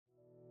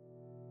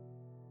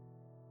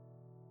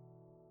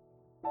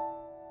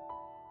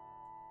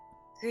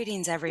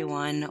Greetings,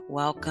 everyone.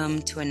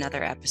 Welcome to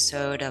another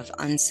episode of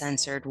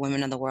Uncensored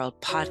Women of the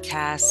World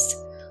podcast.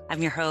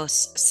 I'm your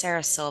host,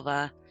 Sarah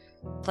Silva.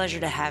 Pleasure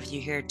to have you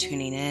here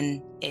tuning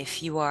in.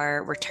 If you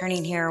are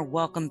returning here,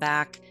 welcome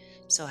back.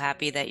 So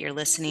happy that you're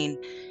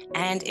listening.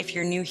 And if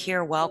you're new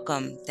here,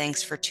 welcome.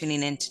 Thanks for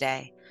tuning in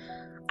today.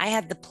 I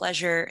had the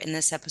pleasure in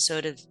this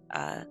episode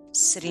of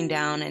sitting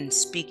down and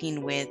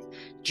speaking with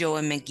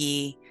Joa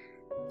McGee,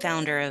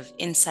 founder of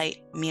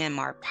Insight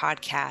Myanmar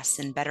podcast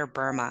and Better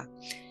Burma.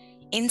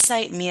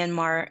 Insight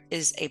Myanmar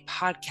is a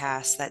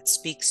podcast that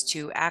speaks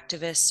to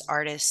activists,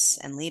 artists,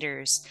 and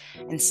leaders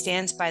and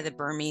stands by the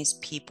Burmese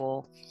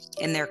people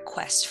in their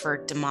quest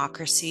for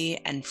democracy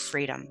and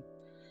freedom.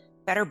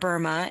 Better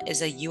Burma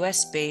is a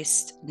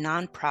US-based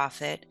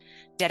nonprofit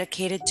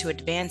dedicated to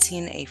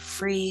advancing a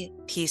free,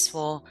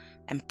 peaceful,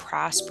 and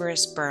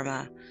prosperous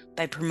Burma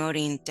by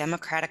promoting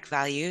democratic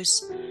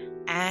values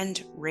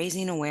and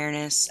raising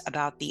awareness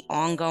about the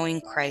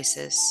ongoing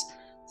crisis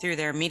through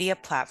their media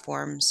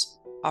platforms,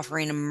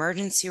 offering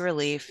emergency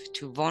relief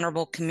to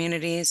vulnerable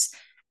communities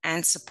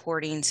and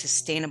supporting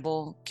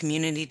sustainable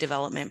community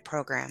development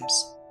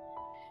programs.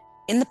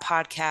 In the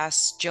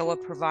podcast, Joa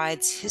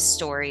provides his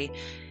story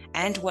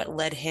and what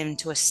led him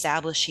to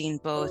establishing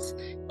both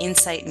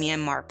Insight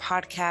Myanmar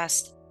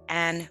podcast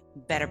and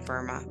Better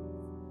Burma.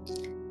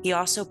 He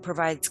also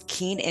provides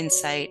keen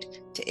insight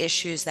to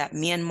issues that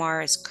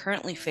Myanmar is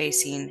currently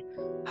facing,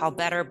 how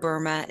Better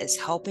Burma is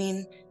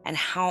helping, and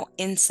how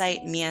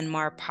Insight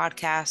Myanmar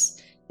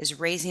podcast is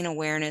raising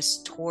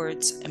awareness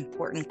towards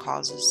important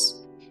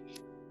causes.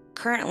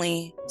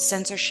 Currently,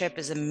 censorship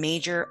is a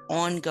major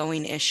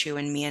ongoing issue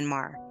in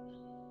Myanmar.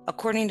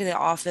 According to the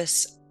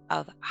Office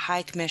of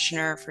High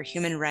Commissioner for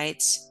Human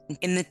Rights,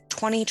 in the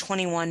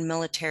 2021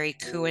 military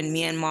coup in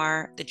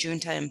Myanmar, the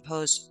junta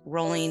imposed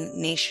rolling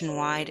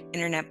nationwide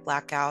internet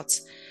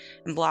blackouts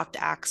and blocked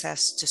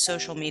access to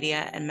social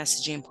media and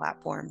messaging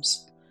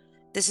platforms.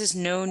 This is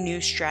no new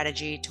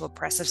strategy to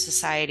oppressive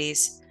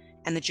societies,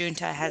 and the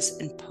junta has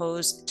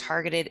imposed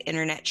targeted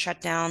internet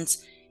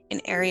shutdowns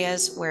in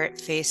areas where it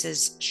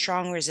faces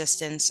strong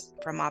resistance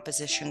from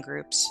opposition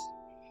groups.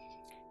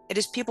 It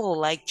is people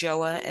like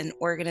Joa and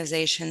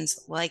organizations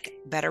like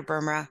Better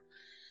Burma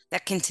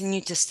that continue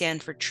to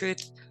stand for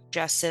truth,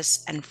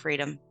 justice, and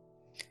freedom.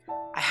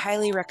 I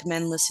highly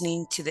recommend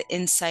listening to the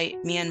Insight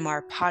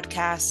Myanmar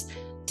podcast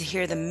to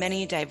hear the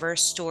many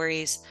diverse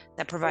stories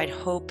that provide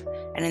hope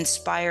and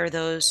inspire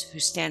those who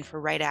stand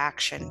for right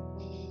action.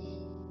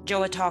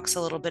 Joa talks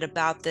a little bit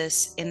about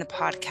this in the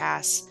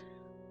podcast,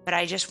 but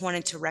I just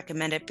wanted to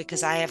recommend it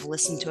because I have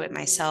listened to it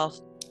myself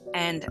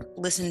and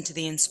listened to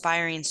the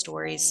inspiring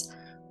stories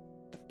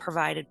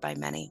provided by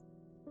many.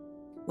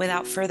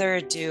 Without further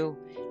ado,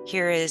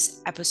 here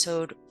is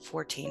episode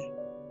 14.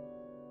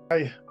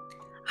 Hi.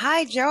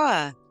 Hi,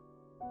 Joa.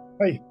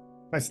 Hi.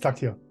 Nice to talk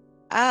to you.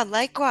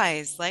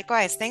 Likewise.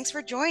 Thanks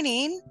for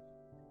joining.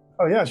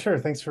 Oh yeah, sure.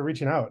 Thanks for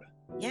reaching out.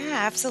 Yeah,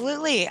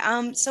 absolutely.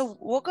 So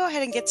we'll go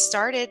ahead and get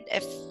started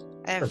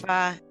if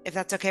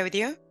that's okay with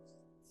you.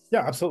 Yeah,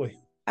 absolutely.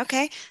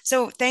 Okay.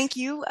 So thank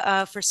you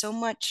for so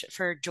much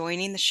for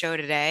joining the show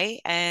today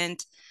and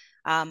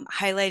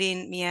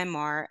highlighting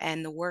Myanmar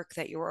and the work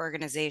that your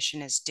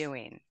organization is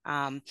doing.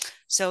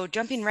 So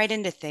jumping right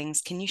into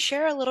things, can you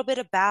share a little bit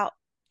about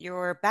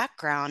your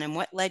background and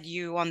what led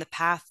you on the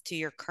path to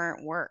your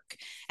current work,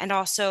 and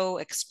also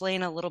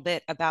explain a little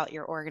bit about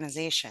your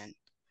organization?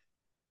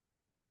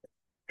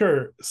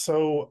 Sure.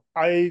 So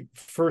I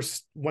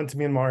first went to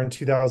Myanmar in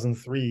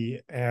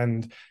 2003,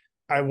 and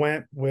I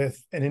went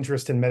with an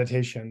interest in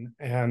meditation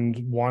and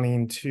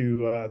wanting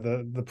to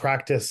the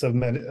practice of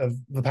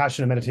the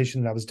passion of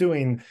meditation that I was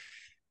doing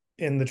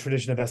in the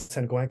tradition of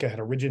S.N. Goenka had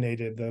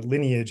originated, the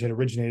lineage had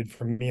originated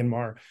from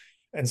Myanmar.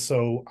 And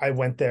so I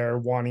went there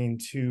wanting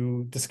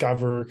to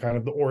discover kind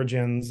of the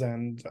origins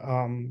and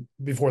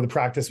before the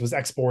practice was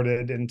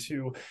exported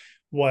into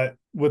what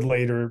would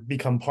later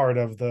become part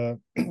of the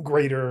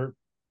greater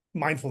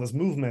mindfulness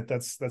movement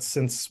that's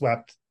since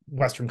swept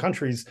Western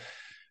countries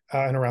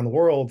and around the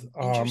world.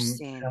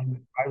 Interesting.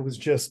 And I was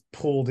just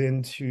pulled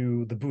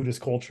into the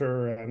Buddhist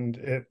culture, and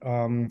it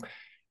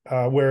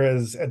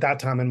whereas at that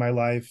time in my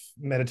life,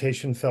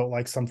 meditation felt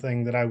like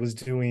something that I was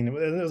doing. It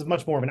was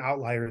much more of an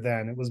outlier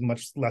then. It was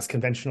much less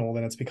conventional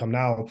than it's become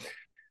now,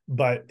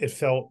 but it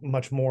felt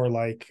much more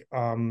like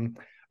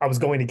I was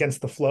going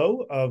against the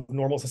flow of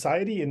normal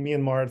society. In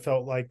Myanmar, it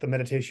felt like the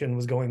meditation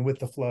was going with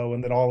the flow,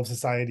 and that all of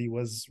society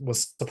was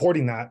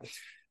supporting that.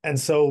 And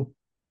so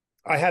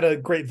I had a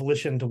great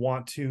volition to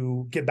want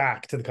to get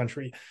back to the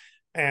country.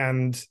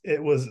 And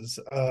it was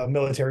a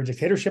military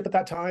dictatorship at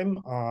that time,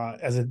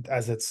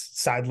 as it's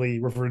sadly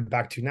reverted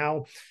back to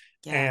now.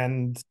 Yeah.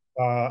 And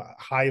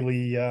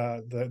highly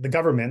the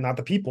government, not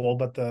the people,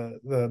 but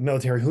the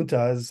military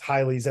junta is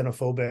highly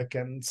xenophobic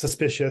and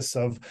suspicious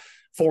of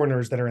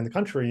foreigners that are in the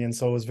country. And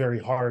so it was very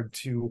hard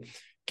to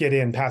get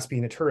in past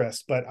being a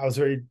tourist. But I was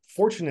very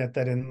fortunate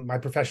that in my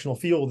professional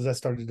field, as I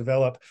started to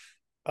develop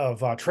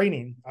of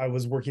training, I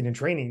was working in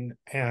training,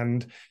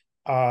 and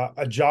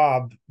a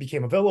job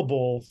became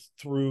available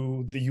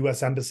through the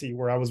U.S. Embassy,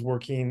 where I was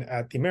working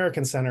at the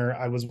American Center.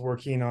 I was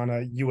working on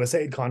a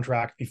USAID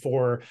contract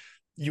before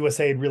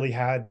USAID really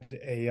had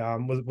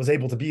was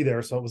able to be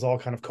there, so it was all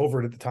kind of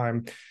covert at the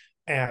time.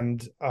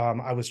 And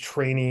I was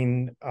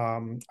training.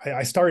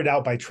 I started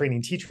out by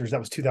training teachers. That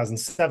was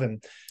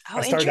 2007. I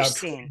Oh, started out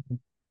interesting. training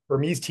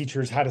Burmese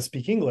teachers how to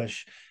speak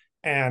English,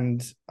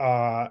 and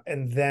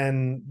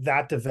then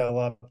that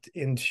developed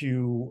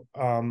into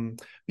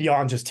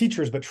beyond just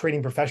teachers, but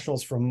training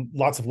professionals from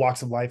lots of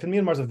walks of life. And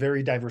Myanmar is a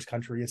very diverse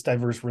country. It's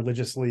diverse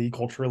religiously,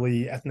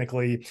 culturally,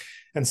 ethnically,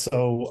 and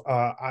so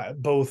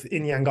both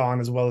in Yangon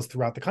as well as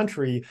throughout the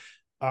country,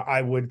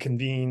 I would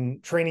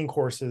convene training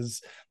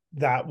courses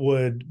that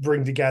would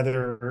bring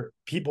together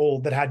people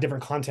that had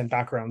different content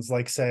backgrounds,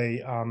 like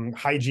say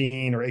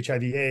hygiene or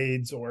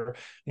HIV/AIDS or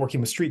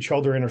working with street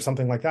children or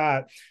something like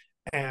that.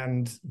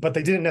 But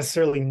they didn't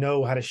necessarily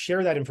know how to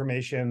share that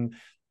information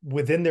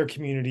within their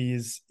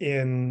communities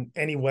in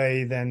any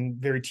way than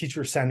very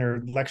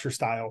teacher-centered lecture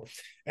style.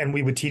 And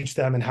we would teach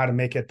them and how to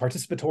make it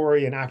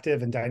participatory and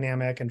active and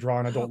dynamic and draw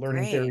on Oh, adult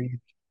learning great. theory,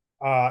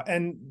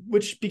 and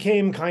which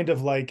became kind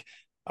of like,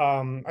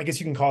 I guess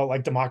you can call it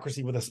like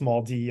democracy with a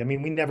small d. I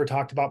mean, we never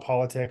talked about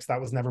politics. That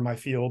was never my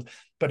field,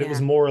 but it was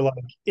Yeah, more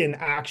like in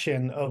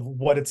action of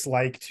what it's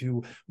like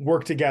to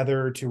work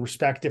together, to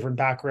respect different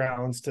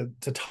backgrounds, to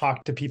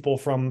talk to people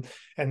from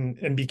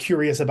and be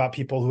curious about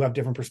people who have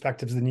different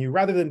perspectives than you,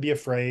 rather than be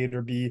afraid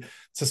or be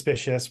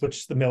suspicious,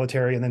 which the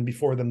military and then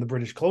before them the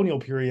British colonial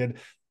period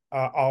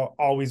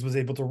always was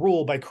able to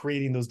rule by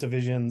creating those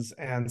divisions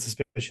and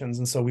suspicions.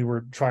 And so we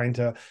were trying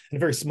to, in a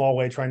very small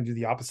way, trying to do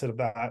the opposite of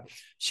that.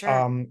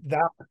 sure.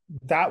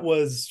 That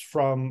was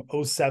from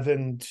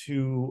 '07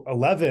 to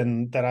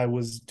 11 that I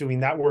was doing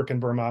that work in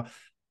Burma.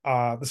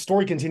 The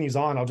story continues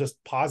on. I'll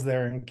just pause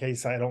there in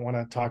case I don't want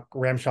to talk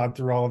ramshot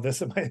through all of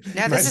this. It might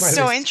No, this might, is might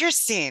so extend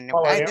interesting.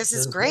 all our This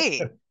is answers.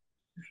 great.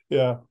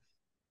 Yeah.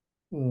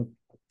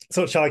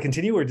 So shall I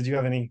continue, or did you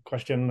have any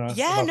question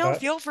Yeah, about no, that?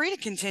 feel free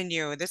to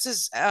continue. This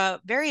is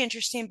very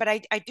interesting, but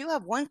I do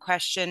have one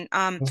question.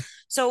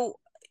 So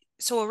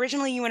so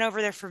originally you went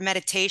over there for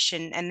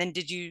meditation, and then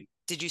did you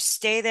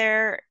stay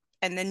there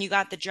and then you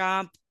got the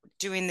job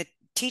doing the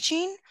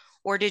teaching,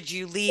 or did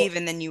you leave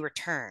and then you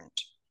returned?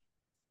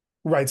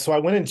 Right. So I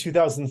went in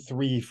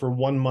 2003 for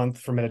 1 month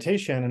for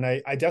meditation, and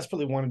I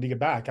desperately wanted to get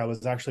back. I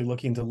was actually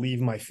looking to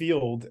leave my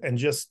field and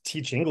just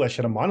teach English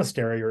at a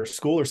monastery or a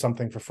school or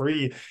something for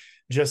free,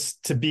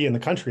 just to be in the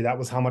country. That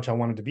was how much I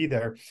wanted to be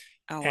there.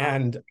 Oh, wow.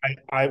 And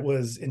I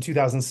was in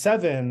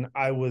 2007,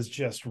 I was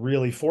just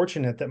really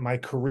fortunate that my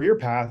career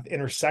path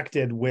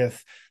intersected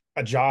with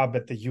a job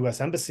at the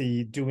US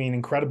Embassy doing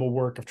incredible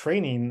work of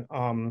training,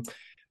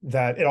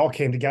 that it all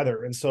came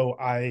together. And so Oh,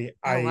 I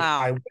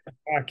wow. went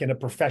back in a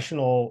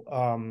professional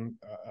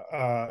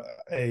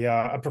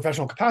a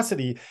professional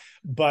capacity,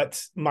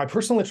 but my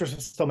personal interest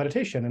was still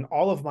meditation. And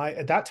all of my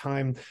at that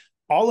time,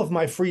 all of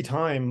my free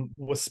time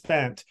was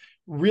spent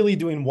really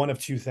doing one of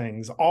two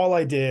things. All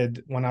I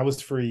did when I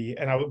was free,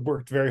 and I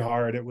worked very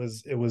hard. It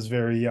was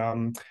very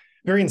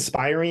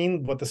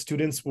inspiring what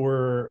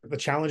the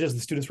challenges the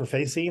students were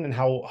facing, and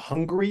how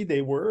hungry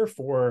they were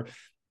for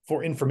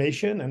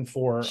information and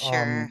for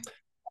Sure.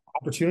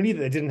 opportunity that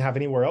they didn't have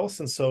anywhere else.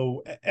 And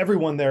so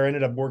everyone there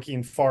ended up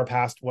working far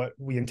past what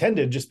we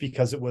intended, just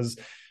because it was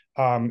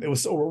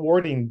so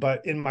rewarding.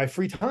 But in my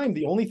free time,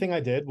 the only thing I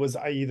did was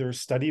I either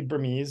studied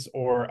Burmese,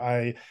 or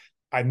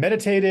I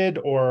meditated,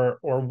 or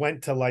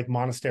went to like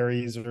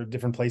monasteries or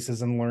different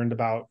places and learned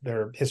about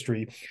their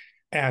history.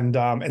 And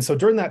so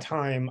during that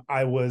time,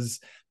 it was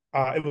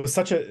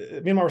such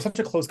a Myanmar was such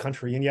a closed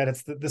country, and yet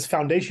it's this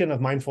foundation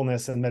of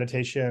mindfulness and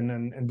meditation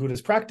and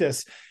Buddhist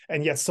practice,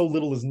 and yet so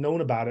little is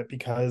known about it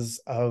because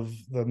of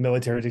the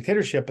military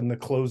dictatorship and the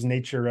closed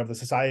nature of the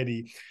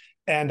society.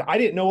 And I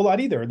didn't know a lot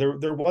either.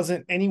 There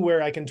wasn't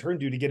anywhere I can turn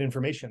to get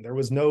information. There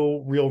was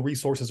no real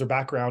resources or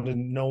background,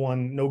 and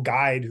no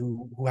guide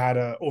who had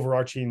a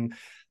overarching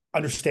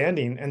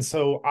understanding. And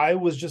so I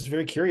was just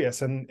very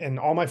curious, and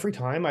all my free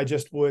time, I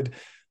just would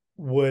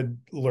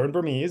learn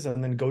Burmese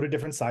and then go to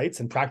different sites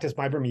and practice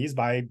my Burmese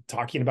by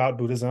talking about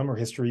Buddhism or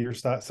history or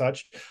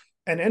such,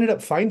 and ended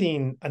up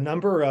finding a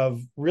number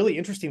of really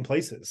interesting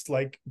places,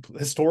 like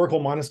historical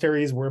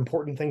monasteries where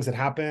important things had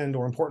happened,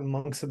 or important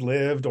monks had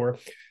lived, or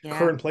Yeah.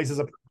 current places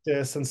of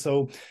practice. And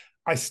so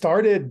I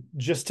started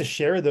just to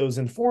share those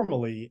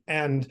informally.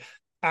 And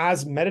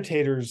as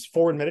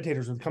foreign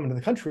meditators would come into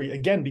the country,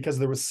 again, because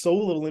there was so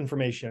little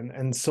information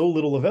and so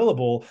little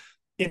available,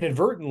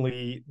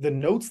 inadvertently, the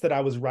notes that I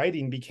was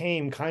writing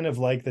became kind of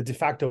like the de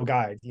facto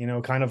guide,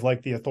 kind of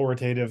like the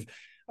authoritative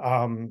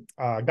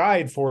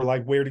guide for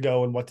like where to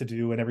go and what to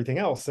do and everything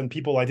else. And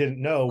people I didn't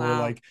know were Wow.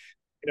 like,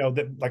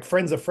 that like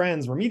friends of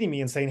friends were meeting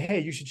me and saying, "Hey,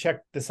 you should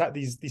check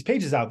these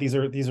pages out. These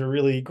are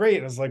really great."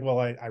 And I was like, "Well,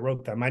 I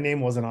wrote them. My name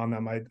wasn't on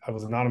them. I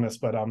was anonymous."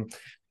 But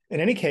in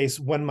any case,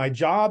 when my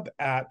job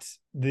at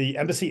the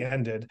embassy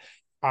ended,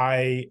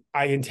 I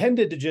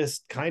intended to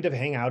just kind of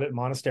hang out at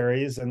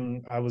monasteries,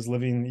 and I was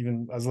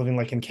living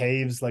like in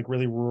caves, like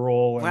really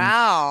rural and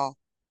Wow.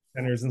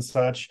 centers and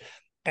such.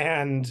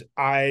 And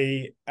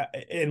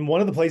in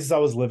one of the places I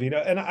was living,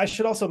 and I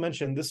should also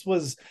mention, this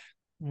was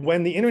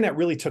when the internet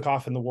really took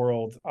off in the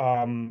world,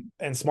 and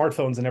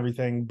smartphones and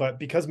everything. But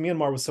because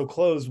Myanmar was so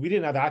closed, we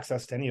didn't have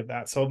access to any of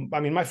that. So, I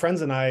mean, my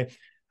friends and I,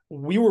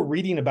 we were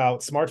reading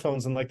about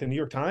smartphones in like the New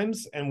York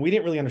Times, and we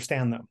didn't really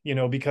understand them,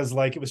 because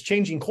like it was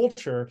changing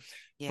culture.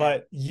 Yeah.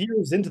 But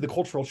years into the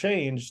cultural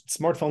change,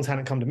 smartphones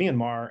hadn't come to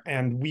Myanmar,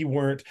 and we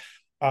weren't,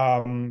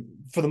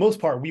 for the most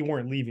part, we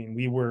weren't leaving.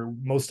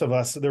 Most of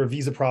us, there were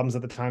visa problems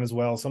at the time as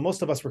well. So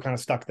most of us were kind of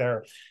stuck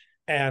there.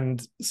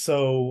 And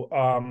so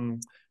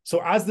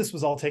as this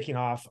was all taking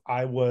off,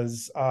 I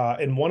was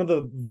in one of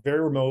the very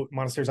remote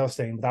monasteries I was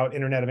staying, without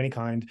internet of any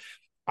kind.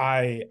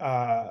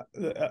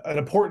 An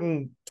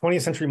important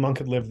 20th century monk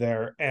had lived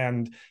there,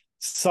 and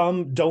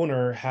some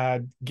donor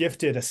had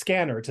gifted a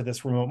scanner to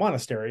this remote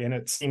monastery, and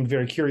it seemed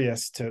very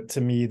curious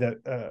to me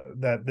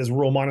that this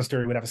rural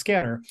monastery would have a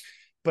scanner.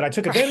 But I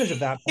took advantage of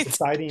that by Right.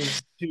 deciding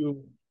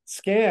to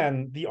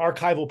scan the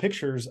archival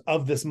pictures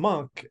of this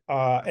monk,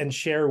 and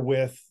share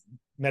with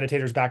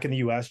meditators back in the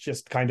US,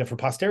 just kind of for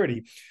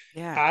posterity.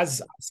 Yeah.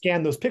 As I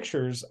scanned those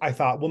pictures, I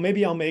thought, well,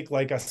 maybe I'll make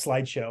like a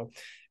slideshow.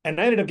 And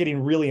I ended up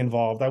getting really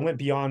involved. I went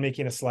beyond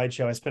making a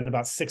slideshow. I spent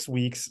about 6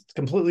 weeks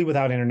completely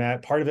without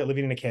internet, part of it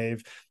living in a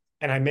cave.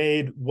 And I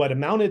made what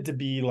amounted to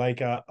be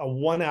like a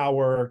 1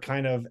 hour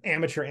kind of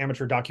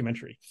amateur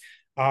documentary.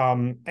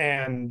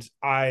 And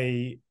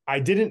I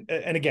didn't,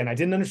 and again, I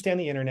didn't understand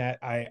the internet.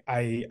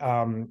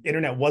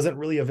 Internet wasn't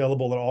really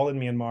available at all in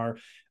Myanmar.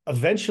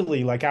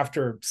 Eventually, like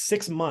after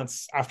 6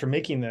 months after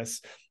making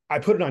this, I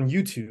put it on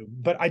YouTube,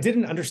 but I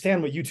didn't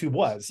understand what YouTube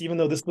was, even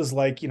though this was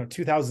like,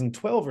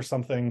 2012 or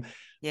something.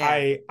 Yeah.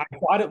 I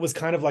thought it was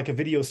kind of like a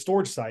video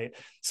storage site.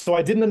 So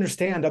I didn't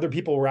understand other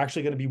people were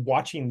actually going to be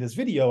watching this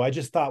video. I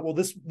just thought, well,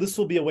 this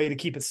will be a way to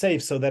keep it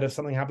safe so that if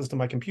something happens to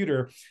my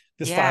computer,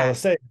 this file Yeah. is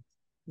safe.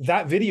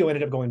 That video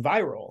ended up going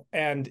viral,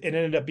 and it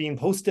ended up being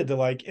posted to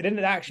like, it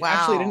ended actually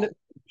it ended Wow.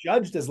 up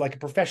judged as like a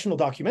professional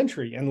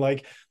documentary. And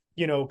like,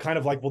 kind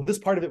of like, well, this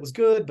part of it was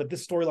good, but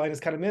this storyline is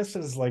kind of missed.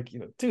 And it's like,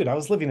 dude, I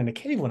was living in a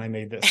cave when I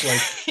made this.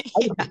 Like, I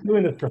was Yeah. just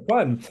doing this for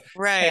fun.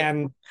 Right.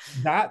 And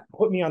that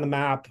put me on the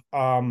map,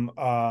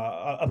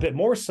 a bit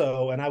more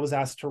so. And I was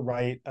asked to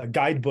write a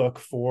guidebook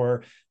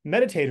for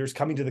meditators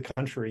coming to the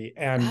country.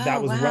 And Oh, that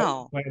was right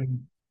wow.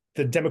 when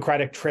the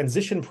democratic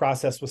transition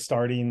process was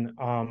starting,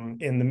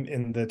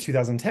 in the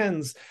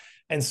 2010s.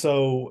 And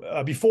so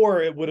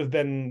before, it would have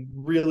been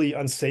really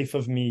unsafe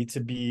of me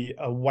to be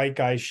a white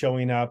guy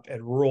showing up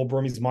at rural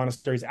Burmese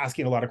monasteries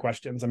asking a lot of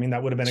questions. I mean,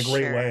 that would have been a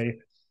great Sure. way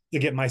to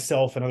get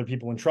myself and other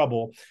people in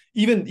trouble.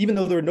 Even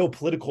though there were no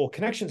political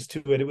connections to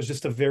it, it was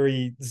just a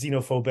very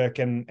xenophobic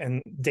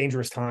and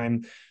dangerous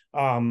time,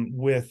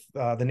 with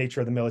the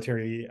nature of the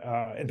military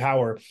in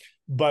power.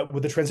 But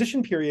with the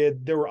transition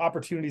period, there were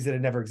opportunities that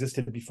had never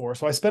existed before.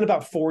 So I spent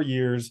about 4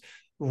 years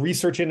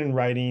researching and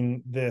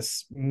writing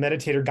this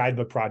meditator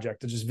guidebook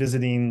project, just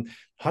visiting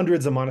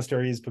hundreds of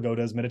monasteries,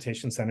 pagodas,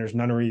 meditation centers,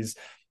 nunneries,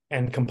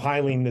 and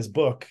compiling this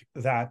book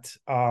that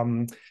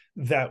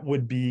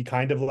would be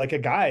kind of like a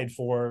guide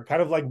for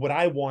kind of like what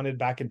I wanted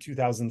back in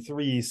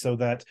 2003, so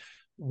that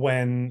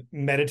when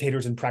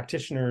meditators and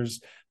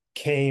practitioners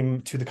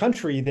came to the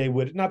country, they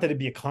would, not that it'd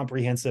be a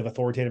comprehensive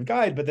authoritative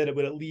guide, but that it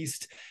would at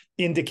least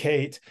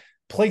indicate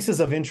places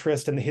of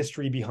interest and the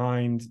history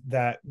behind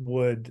that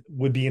would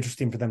be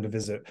interesting for them to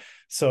visit.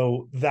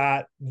 So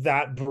that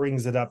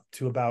brings it up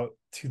to about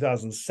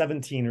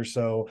 2017 or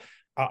so.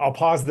 I'll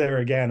pause there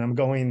again. I'm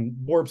going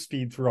warp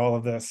speed through all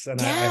of this, and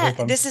I Yeah.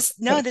 hope I'm This is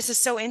no, this is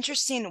so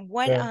interesting.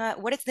 What yeah.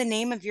 what is the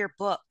name of your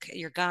book,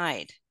 your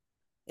guide?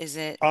 Is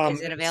it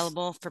It's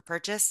available for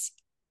purchase?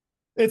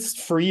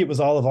 free. It was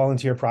all a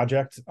volunteer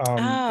project. It Oh,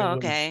 was,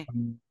 okay.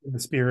 in the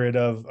spirit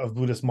of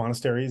Buddhist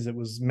monasteries. It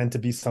was meant to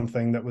be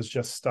something that was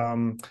just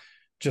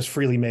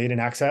freely made and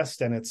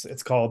accessed, and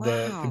it's called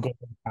the Wow.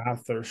 Golden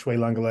Path, or Shui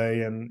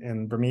Langalei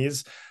in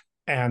Burmese.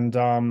 And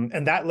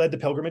that led to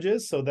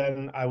pilgrimages. So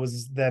then I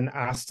was then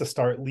asked to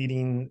start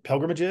leading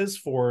pilgrimages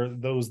for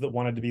those that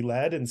wanted to be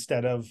led,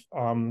 instead of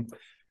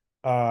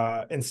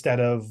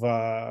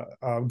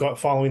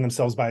following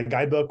themselves by a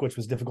guidebook, which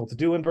was difficult to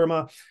do in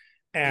Burma.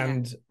 Yeah.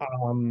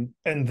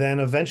 And then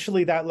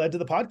eventually that led to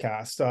the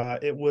podcast.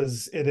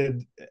 It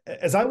had,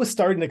 as I was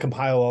starting to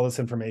compile all this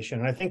information,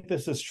 and I think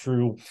this is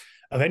true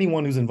of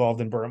anyone who's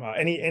involved in Burma,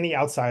 any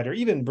outsider,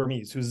 even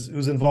Burmese,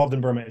 who's involved in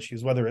Burma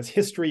issues, whether it's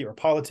history or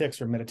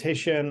politics or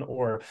meditation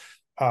or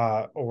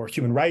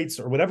human rights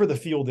or whatever the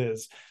field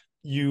is.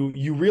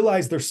 You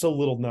realize there's so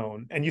little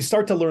known, and you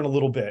start to learn a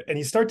little bit, and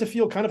you start to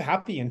feel kind of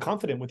happy and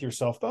confident with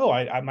yourself. Oh,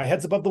 my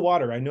head's above the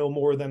water. I know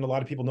more than a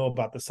lot of people know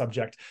about this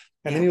subject.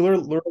 And then Yeah. you learn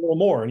a little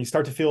more, and you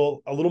start to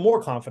feel a little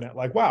more confident,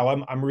 like, wow,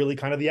 I'm really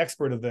kind of the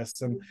expert of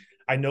this, and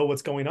I know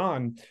what's going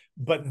on.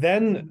 But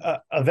then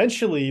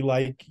eventually,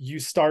 like, you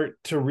start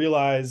to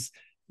realize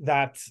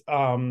that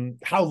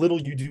how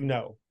little you do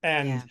know.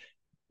 And Yeah.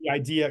 the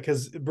idea,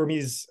 because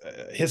Burmese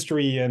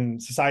history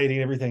and society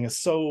and everything is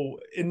so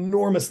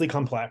enormously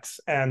complex,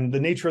 and the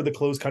nature of the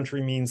closed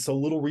country means so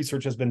little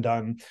research has been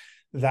done,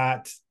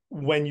 that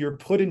when you're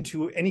put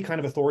into any kind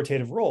of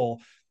authoritative role,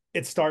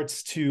 it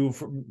starts to,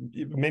 for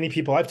many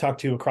people I've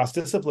talked to across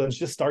disciplines,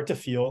 just start to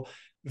feel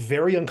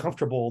very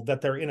uncomfortable that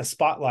they're in a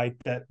spotlight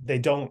that they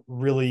don't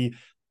really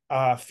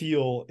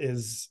feel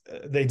is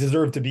they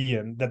deserve to be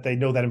in, that they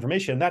know that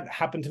information. That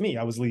happened to me.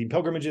 I was leading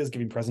pilgrimages,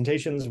 giving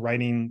presentations,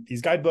 writing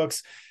these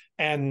guidebooks,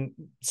 and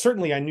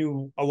certainly I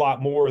knew a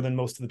lot more than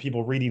most of the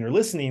people reading or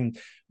listening.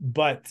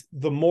 But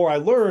the more I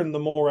learned, the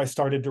more I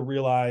started to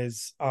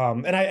realize,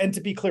 and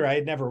to be clear, I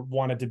had never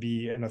wanted to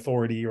be an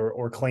authority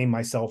or claim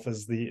myself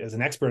as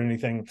an expert in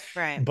anything.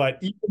 Right. But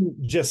even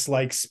just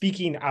like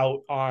speaking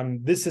out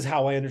on, this is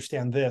how I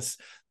understand this,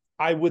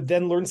 I would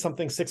then learn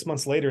something 6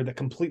 months later that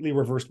completely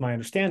reversed my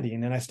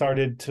understanding. And I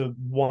started to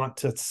want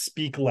to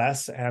speak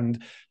less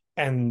and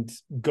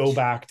go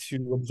back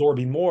to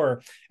absorbing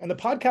more. And the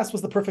podcast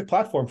was the perfect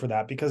platform for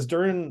that, because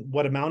during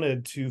what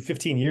amounted to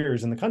 15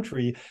 years in the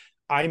country,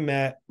 I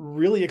met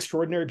really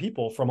extraordinary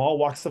people from all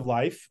walks of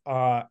life.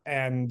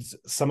 And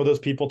some of those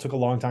people took a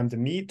long time to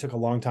meet, took a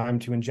long time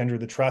to engender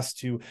the trust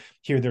to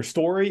hear their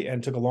story,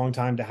 and took a long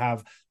time to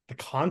have the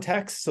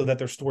context so that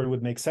their story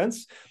would make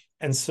sense.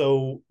 And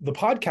so the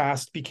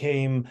podcast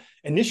became,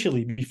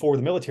 initially before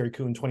the military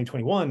coup in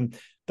 2021,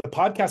 the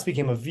podcast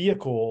became a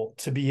vehicle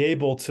to be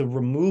able to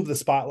remove the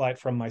spotlight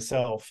from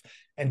myself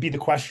and be the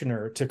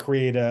questioner, to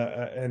create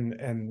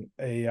an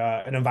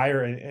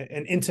environment,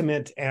 an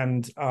intimate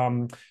and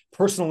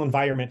personal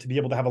environment, to be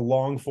able to have a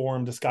long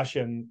form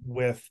discussion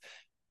with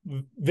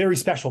very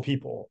special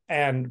people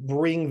and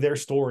bring their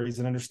stories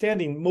and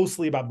understanding,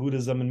 mostly about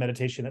Buddhism and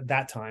meditation at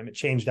that time. It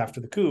changed after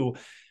the coup.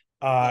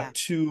 Yeah.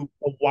 To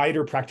a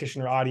wider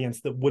practitioner audience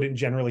that wouldn't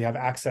generally have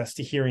access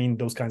to hearing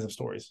those kinds of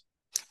stories.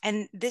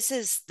 And this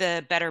is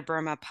the Better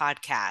Burma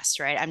podcast,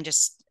 right? I'm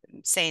just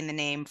saying the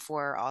name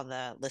for all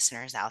the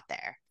listeners out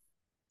there.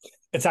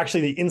 It's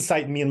actually the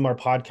Insight Myanmar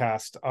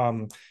podcast.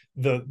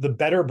 The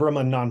Better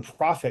Burma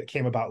nonprofit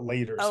came about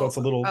later, so it's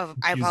a little I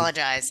confusing.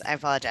 apologize. I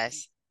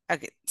apologize.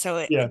 Okay,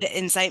 so Yeah. the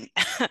Insight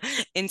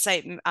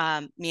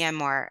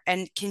Myanmar,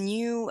 and can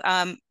you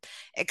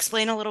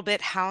explain a little bit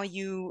how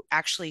you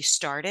actually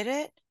started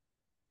it?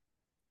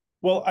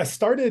 Well, I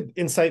started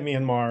Insight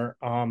Myanmar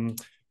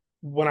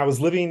when I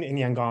was living in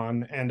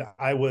Yangon, and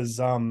I was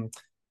a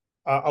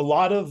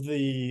lot of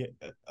the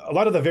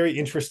very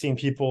interesting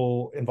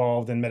people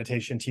involved in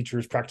meditation,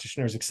 teachers,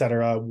 practitioners,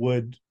 etc.,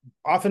 would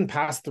often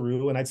pass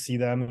through, and I'd see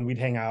them, and we'd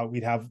hang out,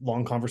 we'd have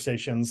long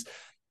conversations.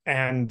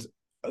 And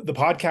the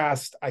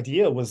podcast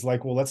idea was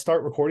like, well, let's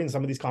start recording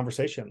some of these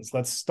conversations.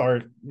 Let's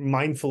start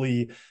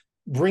mindfully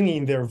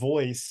bringing their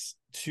voice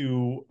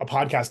to a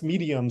podcast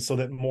medium so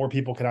that more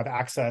people could have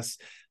access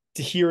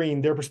to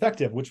hearing their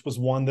perspective, which was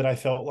one that I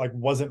felt like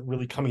wasn't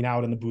really coming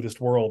out in the Buddhist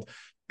world.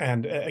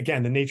 And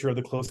again, the nature of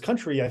the closed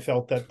country, I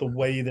felt that the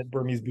way that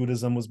Burmese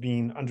Buddhism was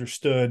being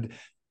understood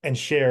and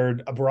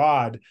shared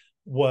abroad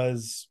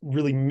was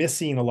really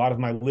missing a lot of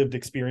my lived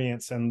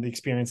experience and the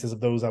experiences of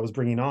those I was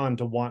bringing on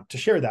to want to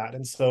share that.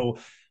 And so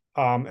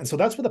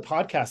that's where the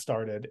podcast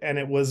started. And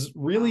it was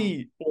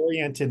really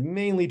oriented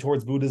mainly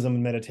towards Buddhism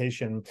and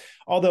meditation,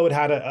 although it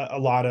had a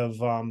lot of,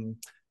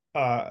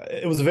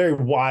 it was a very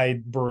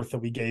wide berth that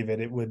we gave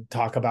it. It would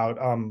talk about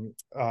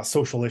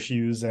social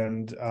issues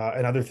and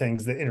other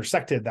things that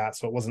intersected that.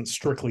 So it wasn't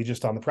strictly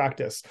just on the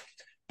practice.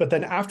 But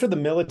then after the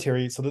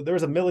military, so there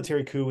was a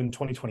military coup in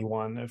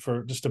 2021.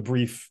 For just a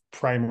brief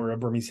primer of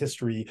Burmese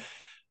history,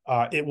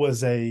 it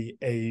was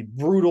a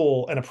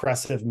brutal and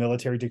oppressive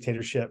military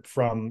dictatorship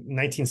from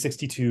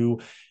 1962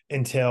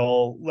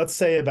 until, let's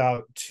say,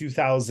 about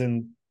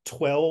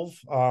 2012.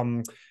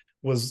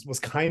 Was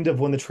kind of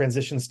when the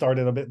transition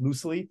started a bit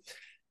loosely.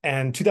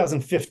 And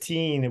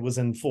 2015, it was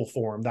in full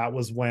form. That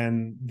was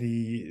when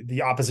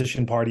the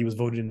opposition party was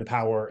voted into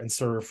power and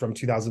served from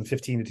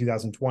 2015 to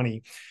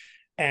 2020.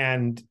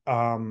 And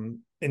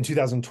in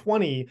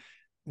 2020,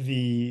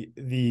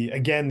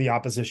 the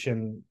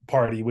opposition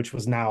party, which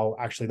was now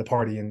actually the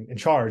party in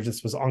charge,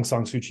 this was Aung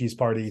San Suu Kyi's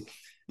party,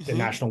 the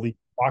National League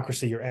of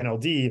Democracy, or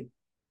NLD.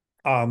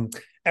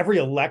 Every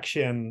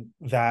election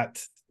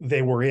that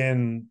they were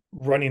in,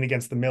 running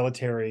against the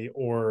military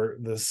or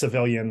the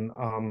civilian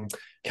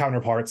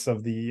counterparts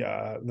of the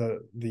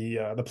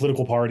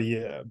political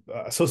party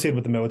associated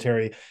with the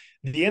military,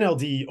 the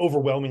NLD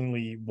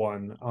overwhelmingly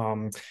won.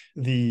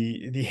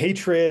 The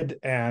hatred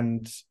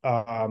and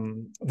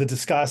the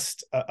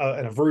disgust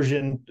and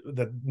aversion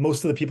that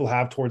most of the people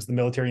have towards the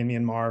military in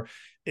Myanmar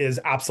is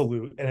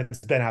absolute, and it's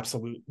been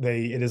absolute.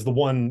 It is the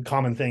one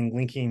common thing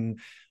linking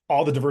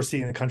all the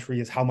diversity in the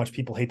country, is how much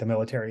people hate the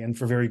military, and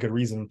for very good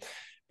reason.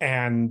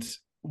 And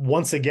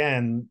once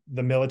again,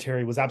 the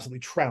military was absolutely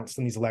trounced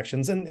in these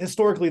elections. And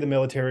historically, the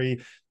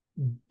military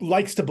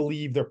likes to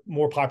believe they're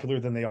more popular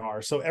than they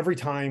are. So every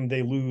time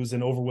they lose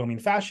in overwhelming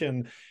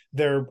fashion,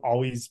 they're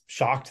always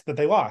shocked that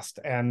they lost,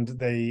 and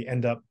they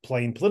end up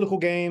playing political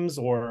games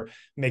or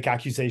make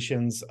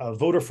accusations of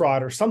voter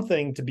fraud or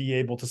something to be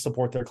able to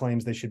support their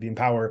claims they should be in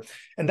power.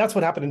 And that's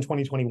what happened in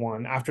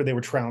 2021. After they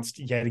were trounced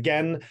yet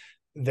again,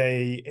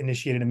 they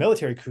initiated a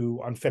military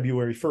coup on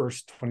February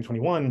 1st,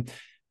 2021,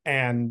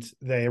 and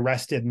they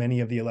arrested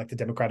many of the elected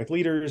democratic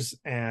leaders,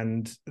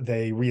 and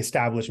they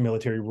reestablished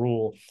military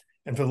rule.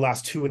 And for the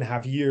last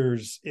 2.5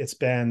 years, it's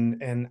been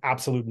an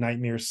absolute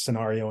nightmare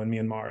scenario in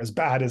Myanmar. As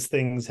bad as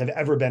things have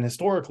ever been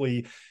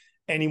historically,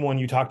 anyone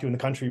you talk to in the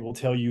country will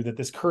tell you that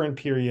this current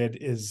period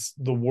is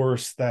the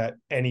worst that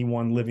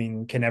anyone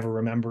living can ever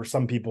remember.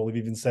 Some people have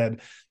even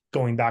said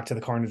going back to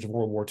the carnage of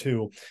World War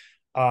II.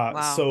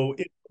 Wow. So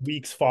in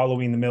weeks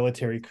following the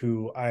military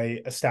coup,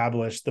 I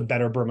established the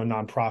Better Burma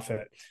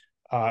nonprofit.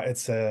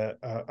 It's a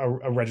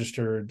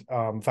registered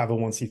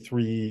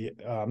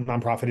 501c3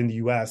 nonprofit in the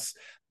U.S.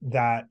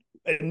 that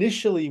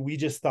initially we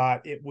just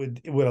thought it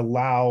would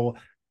allow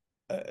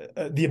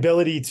the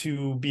ability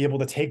to be able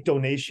to take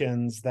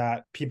donations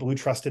that people who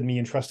trusted me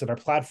and trusted our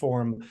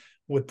platform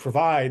would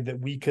provide, that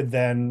we could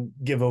then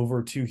give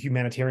over to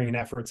humanitarian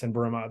efforts in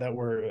Burma that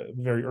were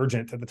very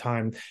urgent at the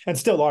time and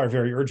still are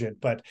very urgent.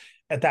 But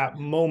at that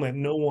moment,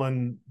 no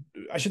one,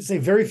 I should say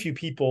very few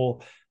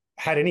people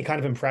had any kind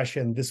of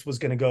impression this was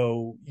going to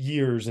go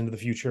years into the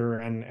future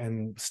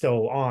and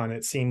still on.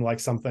 It seemed like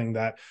something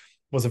that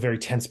was a very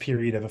tense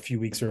period of a few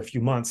weeks or a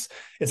few months.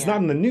 It's Yeah.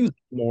 not in the news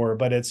anymore,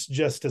 but it's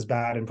just as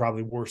bad and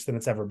probably worse than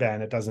it's ever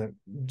been. It doesn't,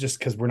 just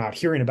because we're not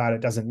hearing about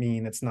it doesn't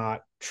mean it's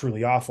not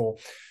truly awful.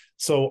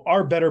 So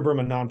our Better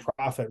Burma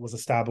nonprofit was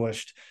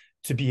established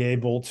to be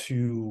able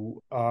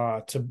to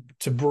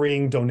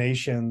bring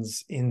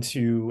donations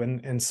into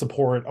and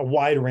support a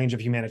wide range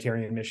of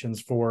humanitarian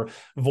missions for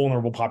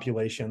vulnerable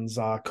populations,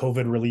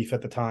 COVID relief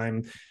at the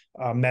time,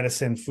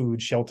 medicine,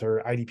 food,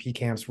 shelter, IDP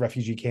camps,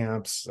 refugee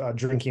camps,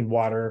 drinking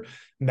water,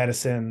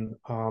 medicine,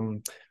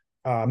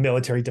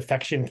 military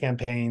defection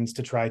campaigns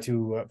to try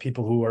to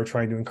people who are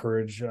trying to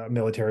encourage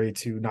military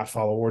to not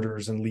follow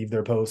orders and leave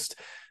their post,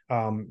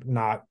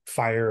 not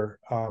fire,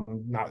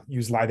 not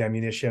use live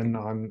ammunition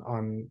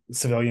on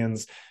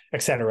civilians,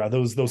 etc.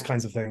 Those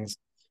kinds of things.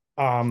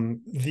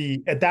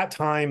 At that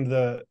time,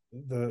 the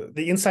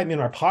Insight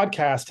Myanmar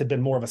podcast had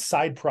been more of a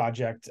side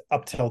project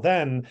up till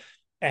then,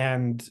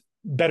 and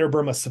Better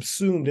Burma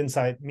subsumed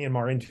Insight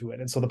Myanmar into it.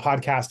 And so the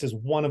podcast is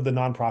one of the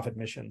nonprofit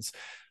missions.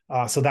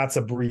 So that's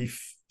a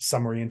brief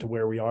summary into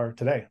where we are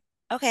today.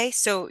 Okay,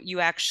 so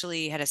you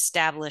actually had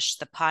established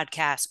the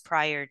podcast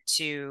prior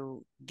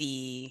to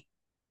the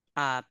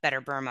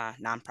Better Burma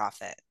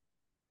nonprofit.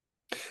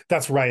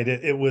 That's right.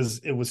 It was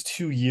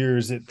 2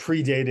 years. It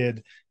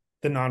predated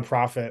the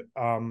nonprofit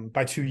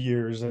by 2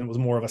 years, and it was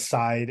more of a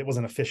side. It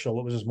wasn't official.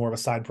 It was just more of a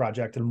side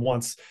project. And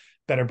once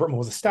Better Burma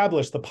was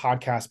established, the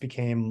podcast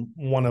became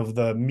one of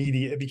the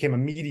media. It became a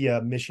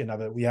media mission of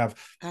it. We have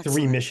three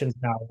Excellent. missions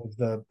now of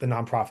the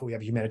nonprofit. We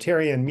have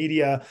humanitarian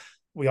media.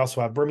 We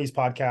also have Burmese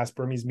podcasts,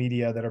 Burmese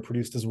media that are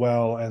produced as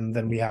well, and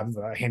then we have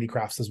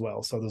handicrafts as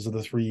well. So those are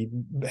the three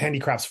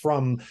handicrafts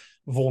from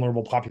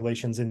vulnerable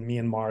populations in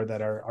Myanmar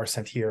that are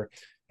sent here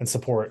and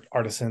support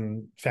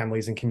artisan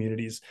families and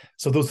communities.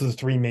 So those are the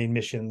three main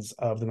missions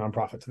of the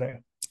nonprofit today.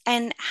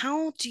 And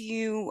how do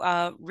you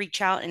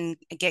reach out and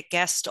get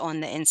guests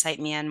on the Insight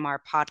Myanmar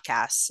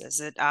podcast?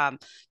 Is it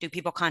do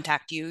people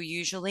contact you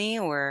usually,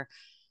 or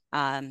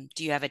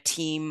do you have a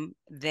team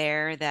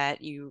there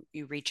that you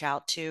reach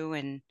out to,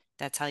 and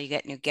that's how you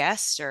get new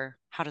guests, or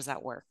how does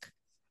that work?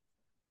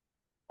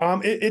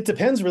 It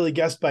depends really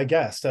guest by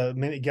guest.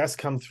 Many guests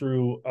come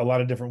through a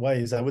lot of different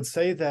ways. I would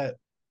say that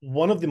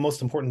one of the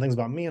most important things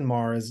about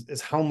Myanmar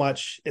is how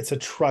much it's a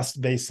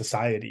trust-based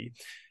society.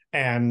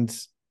 And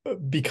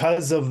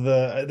because of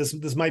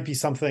this might be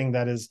something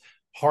that is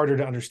harder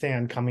to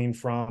understand coming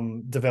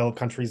from developed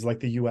countries like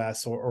the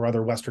US or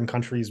other Western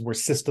countries where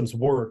systems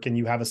work and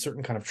you have a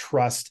certain kind of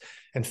trust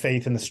and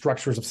faith in the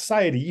structures of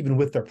society, even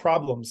with their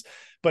problems.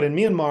 But in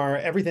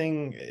Myanmar,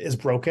 everything is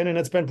broken, and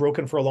it's been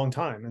broken for a long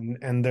time.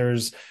 And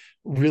there's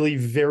really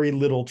very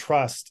little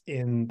trust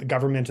in the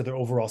government or their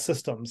overall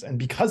systems. And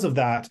because of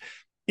that,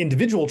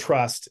 individual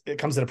trust, it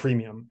comes at a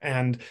premium.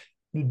 And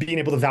being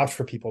able to vouch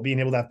for people, being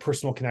able to have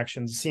personal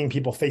connections, seeing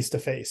people face to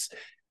face.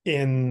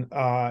 In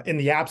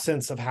the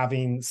absence of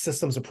having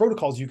systems or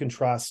protocols you can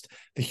trust,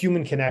 the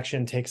human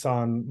connection takes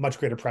on much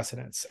greater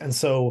precedence. And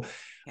so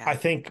Yeah. I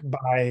think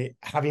by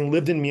having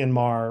lived in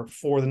Myanmar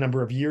for the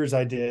number of years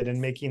I did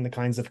and making the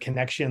kinds of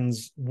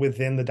connections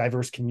within the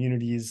diverse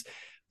communities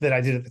that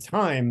I did at the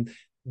time,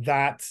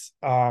 that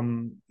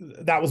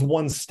was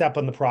one step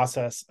in the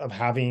process of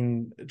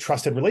having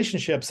trusted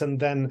relationships. And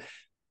then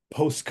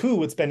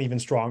post-coup, it's been even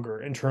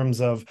stronger in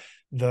terms of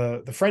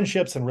the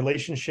friendships and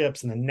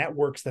relationships and the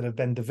networks that have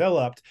been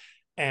developed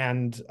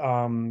And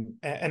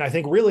I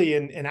think really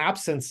in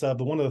absence of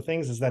one of the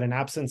things is that in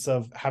absence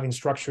of having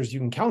structures you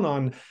can count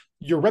on,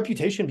 your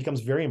reputation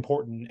becomes very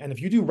important. And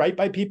if you do right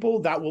by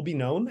people, that will be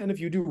known. And if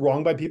you do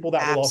wrong by people,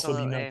 that will also be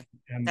known. Absolutely.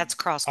 And That's uh,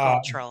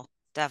 cross-cultural,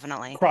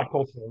 definitely. cross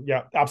cultural,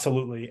 yeah,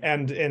 absolutely.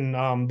 And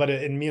but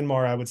in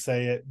Myanmar, I would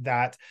say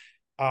that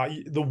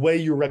the way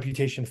your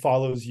reputation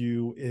follows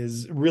you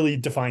is really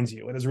defines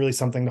you. It is really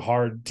something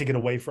hard to get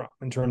away from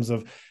in terms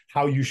of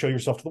how you show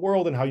yourself to the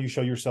world and how you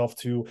show yourself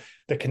to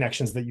the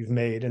connections that you've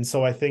made. And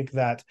so I think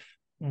that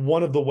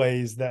one of the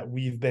ways that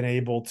we've been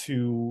able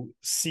to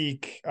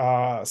seek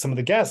some of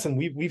the guests, and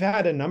we've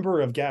had a number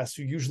of guests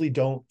who usually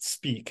don't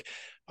speak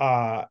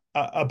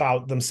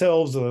about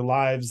themselves or their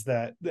lives,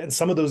 that and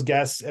some of those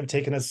guests have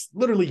taken us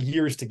literally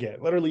years to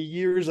get, literally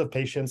years of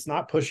patience,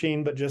 not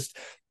pushing but just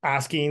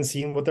asking,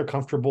 seeing what they're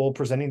comfortable,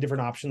 presenting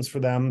different options for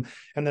them,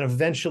 and then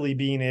eventually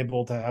being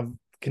able to have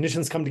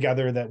conditions come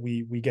together that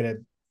we get a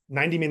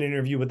 90-minute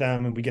interview with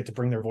them and we get to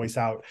bring their voice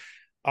out.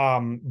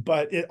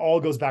 But it all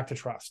goes back to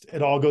trust.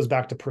 It all goes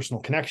back to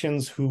personal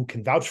connections, who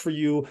can vouch for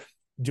you,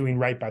 doing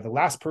right by the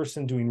last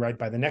person, doing right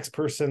by the next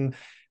person,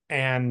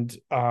 and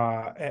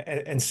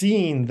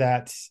seeing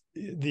that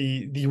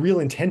the real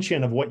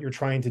intention of what you're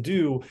trying to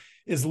do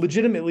is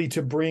legitimately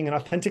to bring and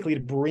authentically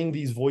to bring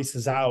these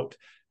voices out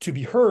to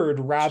be heard,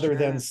 rather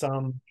than Sure.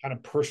 some kind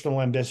of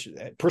personal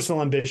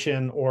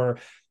ambition or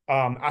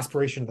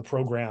aspiration of the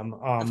program,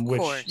 Of which,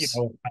 course.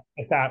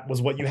 if that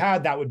was what you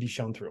had, that would be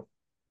shown through.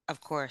 Of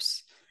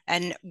course.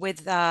 And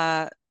with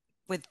the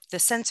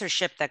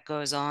censorship that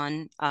goes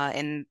on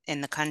in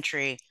the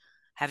country,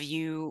 have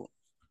you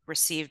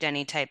received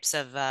any types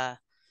of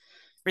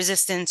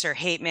resistance or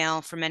hate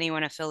mail from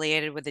anyone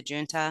affiliated with the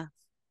junta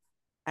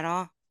at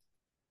all?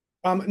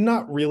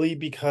 Not really,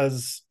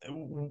 because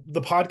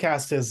the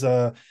podcast is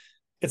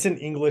it's an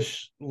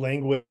English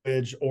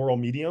language oral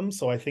medium.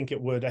 So I think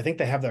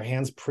they have their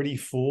hands pretty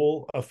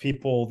full of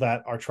people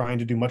that are trying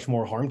to do much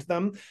more harm to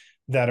them,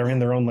 that are in Yeah.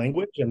 their own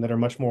language and that are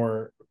much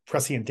more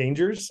prescient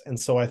dangers. And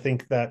so I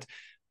think that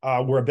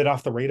we're a bit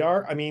off the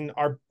radar. I mean,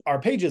 our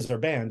pages are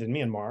banned in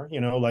Myanmar.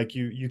 Like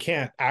you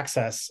can't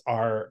access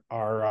our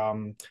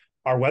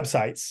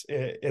websites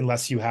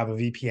unless you have a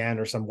VPN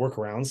or some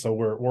workaround. So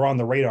we're on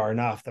the radar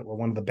enough that we're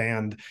one of the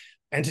banned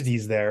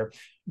entities there.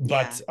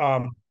 But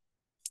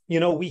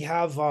Yeah. we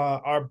have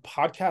our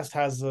podcast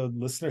has a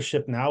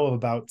listenership now of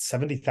about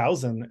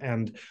 70,000,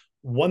 and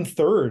one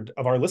third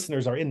of our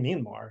listeners are in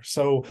Myanmar.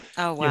 So,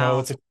 Oh, wow.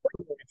 it's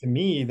extraordinary to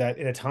me that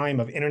in a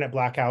time of internet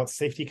blackouts,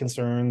 safety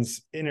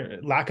concerns,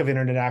 lack of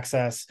internet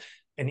access,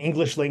 an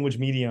English language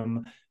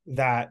medium,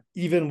 that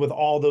even with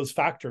all those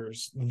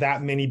factors,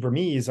 that many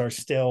Burmese are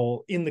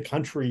still in the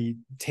country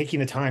taking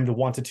the time to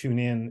want to tune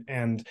in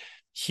and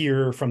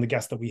hear from the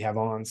guests that we have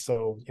on.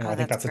 So, Oh, I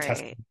think that's that's a great.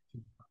 testament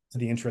to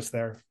the interest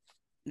there.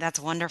 That's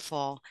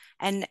wonderful.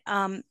 And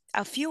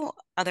a few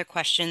other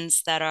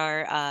questions that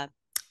are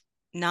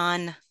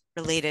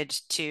non-related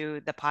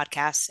to the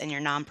podcast and your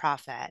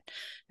nonprofit.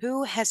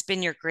 Who has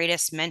been your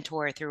greatest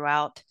mentor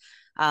throughout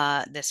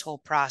this whole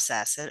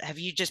process? Have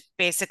you just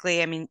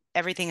basically, I mean,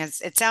 everything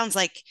is, it sounds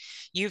like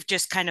you've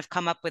just kind of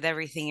come up with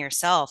everything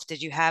yourself.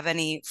 Did you have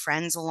any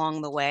friends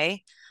along the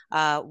way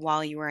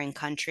while you were in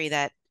country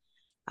that,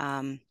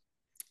 um,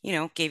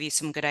 gave you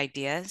some good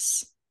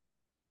ideas?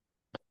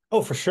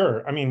 Oh, for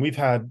sure. I mean, we've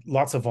had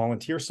lots of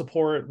volunteer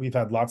support. We've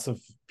had lots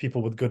of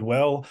people with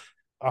goodwill.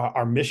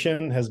 Our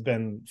mission has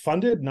been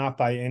funded not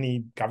by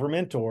any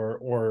government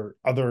or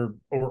other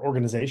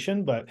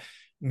organization, but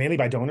mainly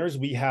by donors.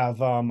 We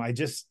have I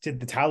just did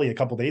the tally a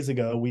couple of days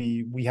ago.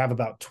 We have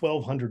about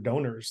 1,200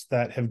 donors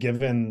that have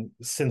given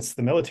since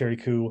the military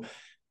coup,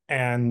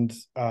 and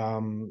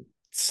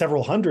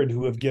several hundred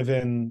who have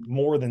given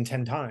more than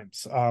 10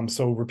 times.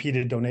 So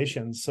repeated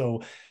donations.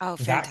 So Oh,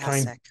 that kind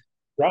of fantastic.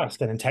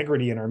 trust and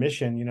integrity in our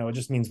mission, it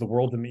just means the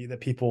world to me that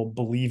people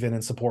believe in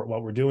and support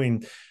what we're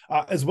doing,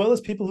 as well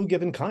as people who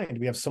give in kind.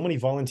 We have so many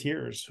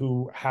volunteers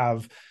who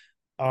have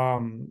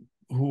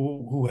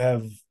who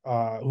have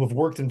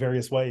worked in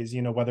various ways,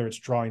 whether it's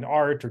drawing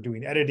art or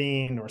doing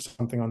editing or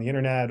something on the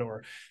internet,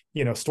 or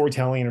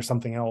storytelling or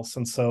something else.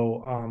 And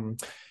so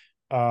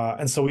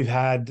we've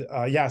had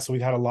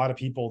a lot of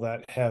people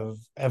that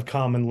have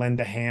come and lend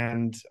a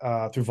hand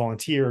through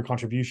volunteer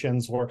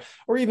contributions, or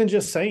even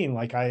just saying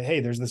like, hey,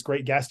 there's this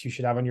great guest you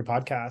should have on your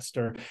podcast,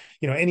 or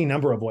any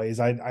number of ways.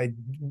 I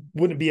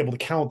wouldn't be able to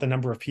count the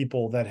number of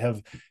people that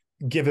have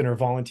given or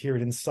volunteered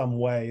in some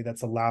way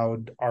that's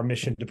allowed our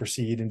mission to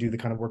proceed and do the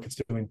kind of work it's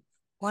doing.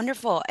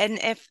 Wonderful. And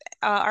if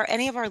are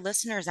any of our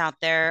listeners out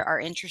there are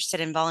interested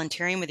in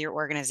volunteering with your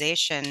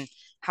organization,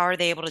 how are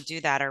they able to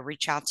do that or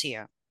reach out to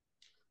you?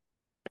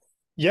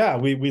 Yeah,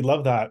 we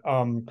love that.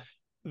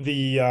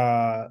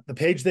 The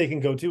page they can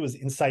go to is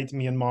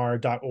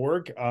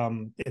insightmyanmar.org.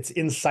 It's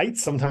insight.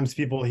 Sometimes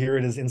people hear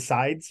it as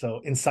inside.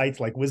 So insight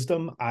like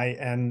wisdom,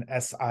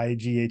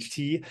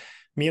 INSIGHT,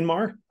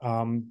 Myanmar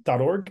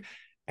 .org.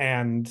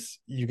 And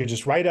you can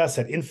just write us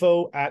at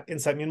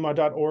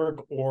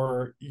info@insightmyanmar.org,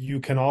 or you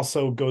can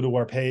also go to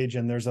our page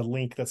and there's a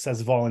link that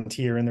says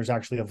volunteer, and there's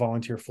actually a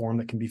volunteer form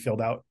that can be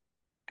filled out.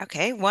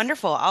 Okay,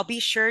 wonderful. I'll be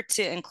sure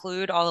to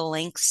include all the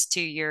links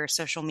to your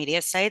social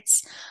media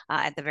sites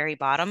at the very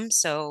bottom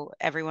so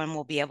everyone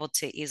will be able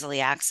to easily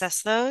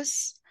access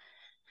those.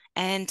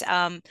 And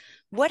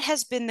what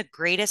has been the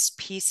greatest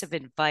piece of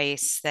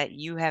advice that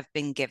you have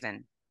been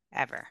given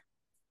ever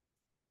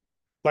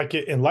Like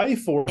in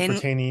life or in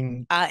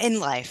pertaining in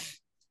life?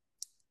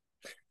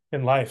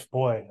 in life,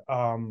 boy,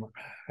 I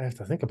have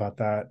to think about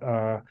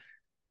that.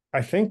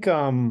 I think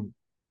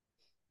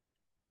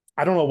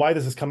I don't know why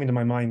this is coming to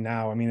my mind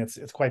now. I mean,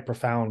 it's quite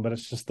profound, but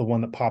it's just the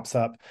one that pops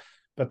up.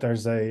 But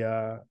there's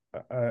an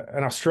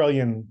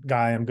Australian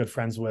guy I'm good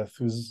friends with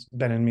who's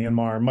been in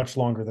Myanmar much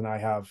longer than I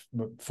have,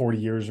 40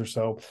 years or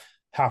so,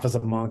 half as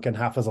a monk and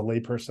half as a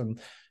layperson.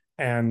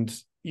 And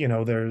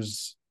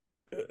there's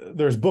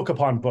book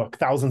upon book,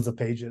 thousands of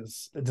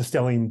pages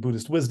distilling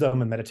Buddhist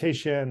wisdom and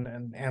meditation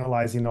and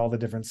analyzing all the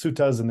different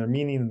suttas and their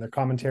meaning and their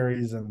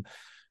commentaries and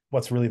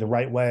what's really the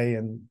right way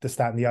and this,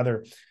 that, and the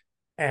other.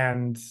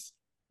 And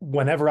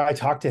whenever I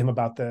talk to him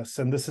about this,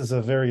 and this is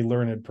a very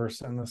learned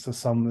person, this is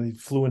somebody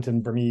fluent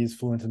in Burmese,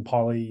 fluent in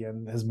Pali,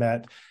 and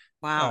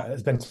Wow.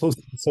 has been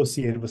closely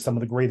associated with some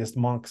of the greatest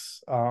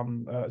monks,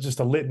 just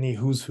a litany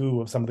who's who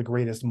of some of the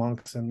greatest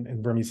monks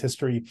in Burmese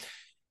history.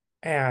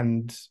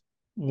 And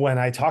when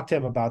I talk to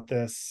him about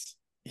this,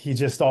 he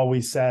just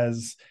always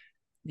says,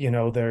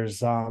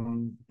 there's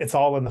it's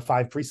all in the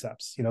five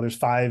precepts. There's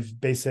five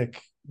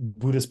basic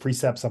Buddhist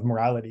precepts of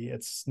morality.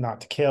 It's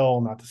not to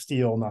kill, not to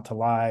steal, not to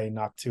lie,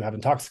 not to have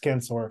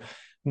intoxicants, or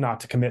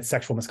not to commit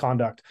sexual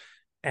misconduct.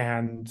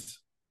 And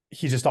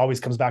he just always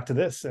comes back to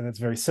this, and it's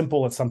very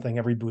simple. It's something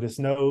every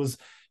Buddhist knows,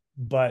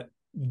 but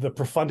the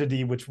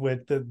profundity with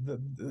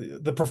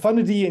the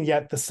profundity and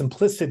yet the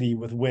simplicity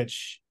with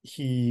which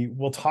he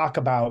will talk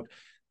about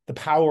the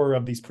power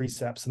of these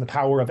precepts and the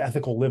power of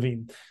ethical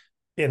living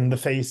in the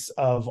face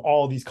of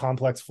all these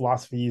complex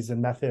philosophies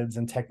and methods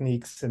and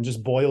techniques, and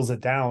just boils it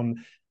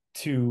down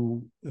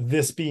to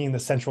this being the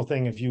central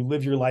thing. If you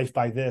live your life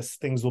by this,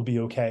 things will be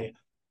okay.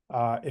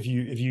 If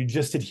you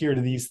just adhere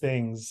to these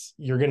things,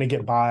 you're going to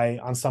get by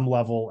on some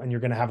level, and you're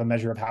going to have a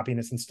measure of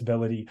happiness and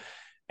stability.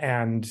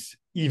 And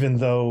even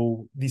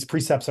though these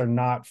precepts are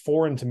not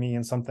foreign to me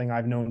and something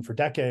I've known for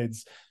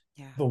decades,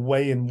 Yeah. the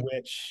way in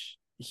which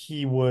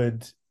he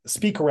would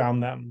speak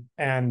around them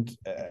and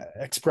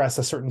express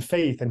a certain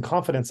faith and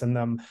confidence in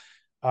them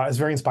is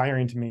very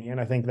inspiring to me. And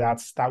I think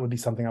that would be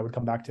something I would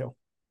come back to.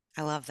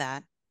 I love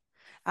that.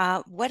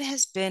 What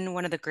has been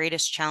one of the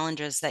greatest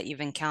challenges that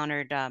you've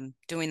encountered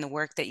doing the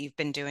work that you've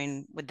been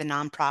doing with the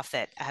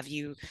nonprofit? Have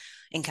you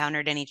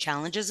encountered any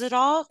challenges at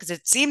all? Because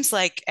it seems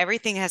like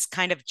everything has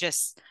kind of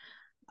just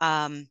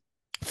um,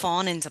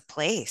 fallen into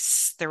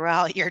place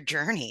throughout your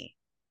journey.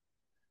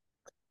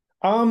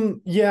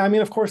 Yeah, I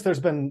mean, of course,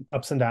 there's been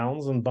ups and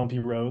downs and bumpy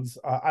roads.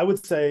 I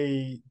would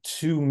say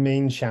two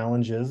main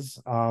challenges.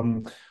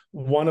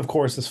 One, of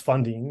course, is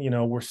funding.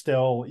 We're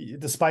still,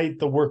 despite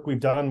the work we've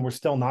done, we're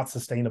still not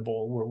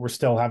sustainable. We're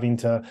still having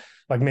to,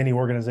 like many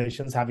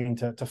organizations, having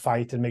to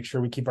fight and make sure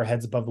we keep our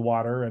heads above the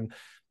water, and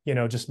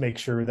just make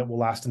sure that we'll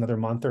last another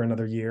month or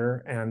another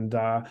year.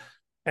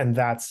 And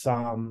that's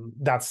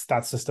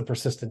just a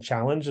persistent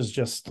challenge, is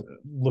just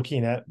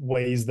looking at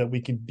ways that we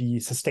could be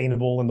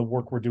sustainable in the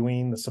work we're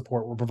doing, the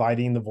support we're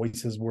providing, the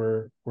voices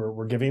we're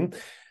giving.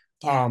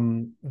 Yeah.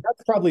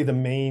 That's probably the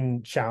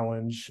main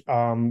challenge.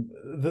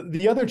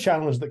 The other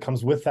challenge that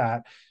comes with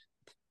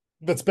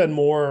that's been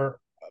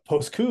more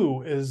post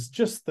coup is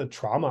just the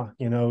trauma.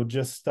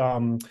 Just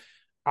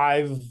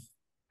I've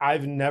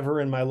I've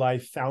never in my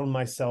life found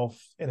myself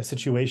in a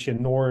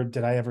situation, nor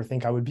did I ever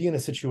think I would be in a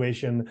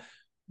situation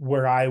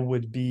where I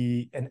would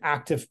be an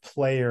active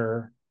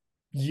player,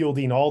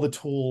 yielding all the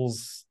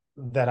tools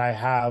that I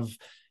have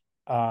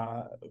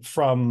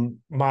from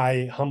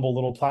my humble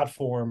little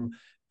platform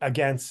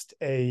against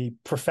a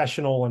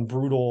professional and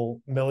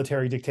brutal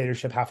military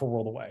dictatorship half a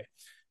world away.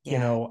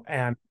 Yeah.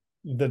 And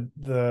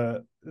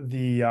the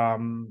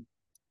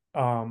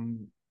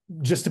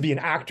just to be an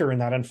actor in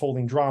that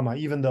unfolding drama,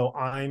 even though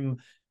I'm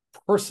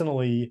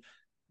personally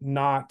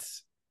not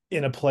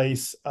in a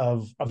place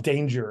of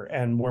danger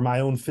and where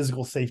my own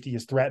physical safety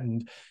is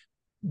threatened.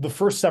 The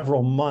first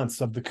several months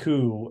of the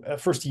coup,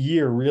 first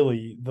year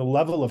really, the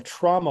level of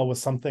trauma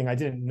was something I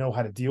didn't know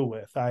how to deal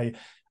with.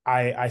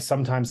 I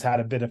sometimes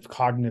had a bit of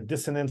cognitive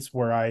dissonance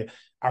where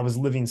I was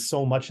living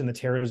so much in the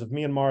terrors of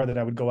Myanmar that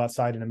I would go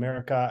outside in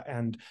America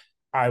and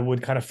I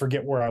would kind of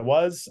forget where I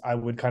was. I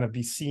would kind of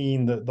be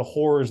seeing the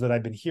horrors that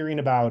I've been hearing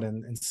about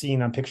and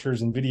seeing on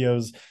pictures and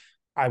videos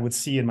I would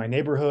see in my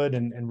neighborhood,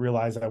 and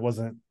realize that I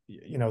wasn't,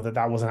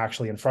 that wasn't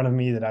actually in front of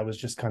me, that I was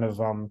just kind of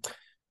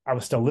I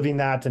was still living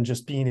that, and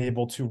just being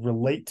able to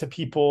relate to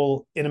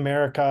people in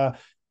America,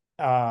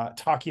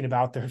 talking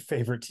about their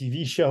favorite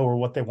TV show or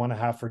what they want to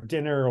have for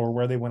dinner or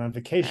where they went on Right.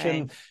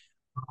 vacation.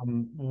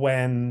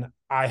 when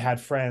I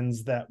had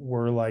friends that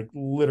were like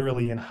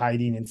literally in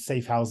hiding in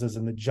safe houses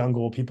in the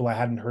jungle, people I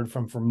hadn't heard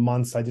from for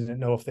months. I didn't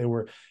know if they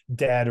were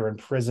dead or in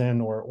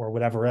prison or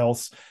whatever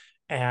else.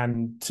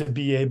 And to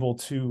be able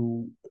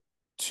to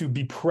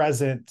be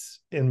present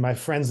in my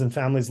friends and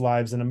family's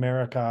lives in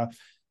America,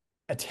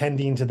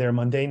 attending to their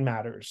mundane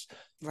matters,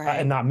 Right.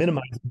 and not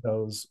minimizing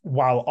those,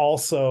 while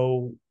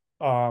also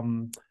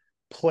um,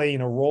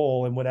 playing a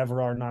role in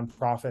whatever our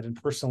nonprofit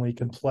and personally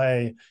could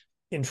play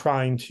in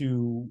trying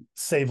to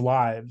save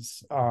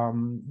lives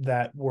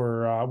that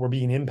were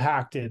being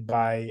impacted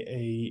by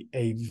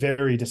a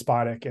very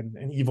despotic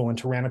and evil and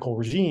tyrannical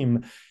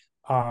regime.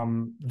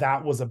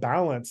 That was a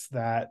balance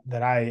that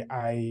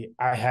I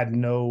had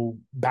no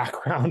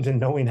background in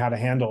knowing how to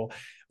handle.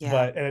 Yeah.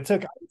 But and it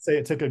took, I would say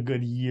it took a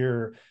good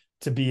year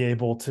to be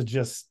able to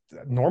just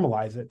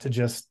normalize it, to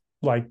just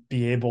like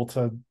be able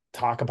to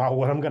talk about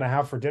what I'm going to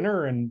have for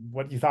dinner and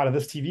what you thought of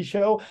this TV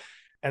show,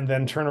 and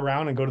then turn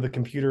around and go to the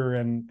computer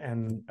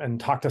and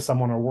talk to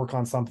someone or work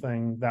on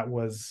something that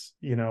was,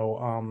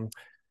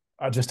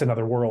 just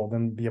another world,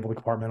 and be able to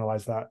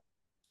compartmentalize that.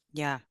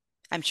 Yeah.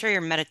 I'm sure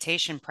your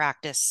meditation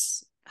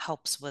practice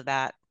helps with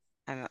that.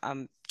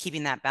 I'm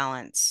keeping that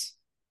balance.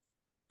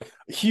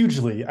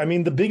 Hugely. I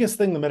mean, the biggest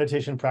thing the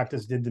meditation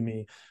practice did to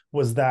me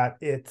was that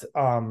it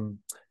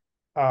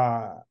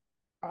uh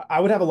I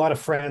would have a lot of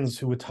friends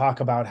who would talk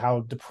about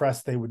how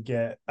depressed they would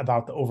get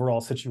about the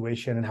overall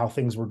situation and how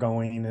things were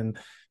going, and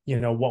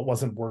what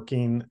wasn't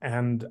working.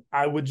 And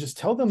I would just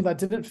tell them that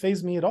didn't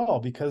phase me at all,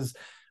 because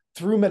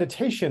through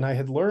meditation I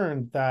had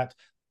learned that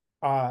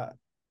uh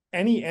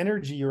any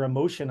energy or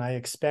emotion I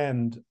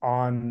expend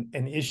on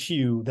an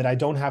issue that I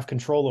don't have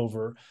control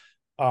over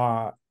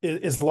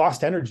is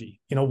lost energy.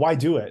 Why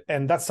do it?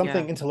 And that's Yeah.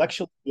 something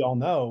intellectually we all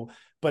know,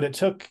 but it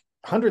took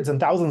hundreds and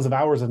thousands of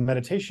hours of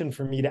meditation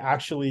for me to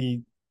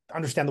actually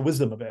understand the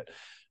wisdom of it.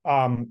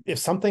 If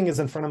something is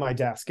in front of my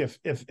desk,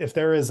 if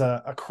there is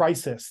a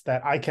crisis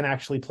that I can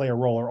actually play a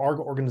role, or our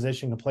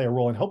organization can play a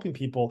role in helping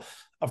people,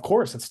 of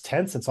course it's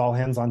tense, it's all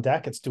hands on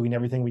deck, it's doing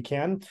everything we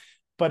can.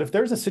 But if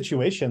there's a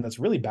situation that's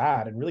really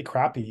bad and really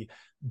crappy,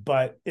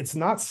 but it's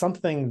not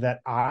something that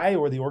I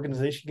or the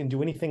organization can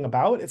do anything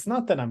about, it's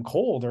not that I'm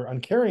cold or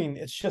uncaring.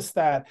 It's just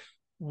that,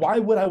 why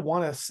would I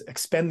want to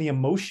expend the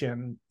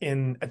emotion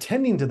in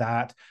attending to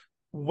that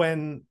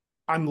when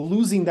I'm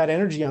losing that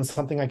energy on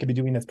something I could be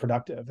doing that's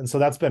productive? And so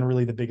that's been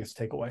really the biggest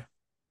takeaway.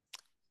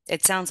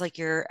 It sounds like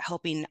you're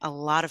helping a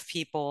lot of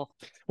people.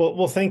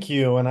 Well, thank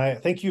you, and I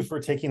thank you for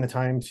taking the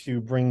time to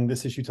bring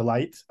this issue to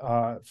light,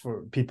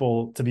 for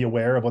people to be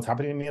aware of what's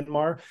happening in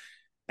Myanmar.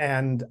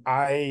 And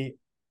I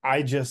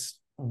just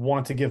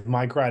want to give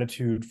my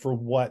gratitude for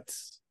what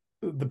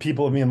the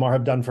people of Myanmar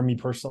have done for me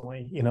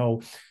personally.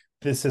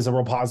 This is a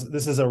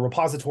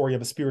repository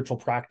of a spiritual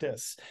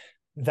practice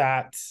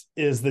that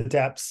is the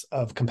depths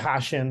of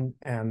compassion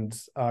and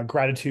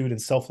gratitude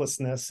and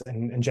selflessness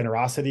and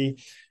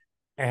generosity,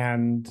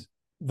 and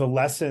the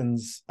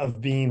lessons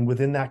of being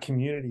within that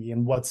community,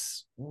 and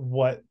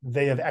what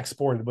they have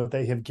exported, what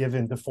they have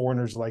given to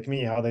foreigners like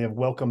me, how they have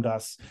welcomed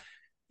us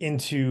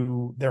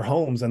into their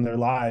homes and their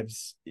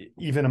lives,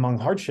 even among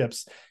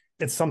hardships.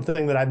 It's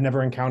something that I've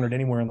never encountered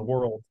anywhere in the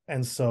world.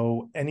 And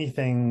so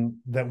anything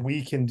that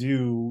we can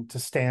do to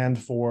stand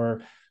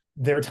for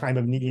their time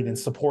of need and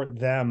support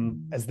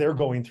them as they're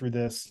going through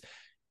this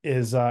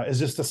is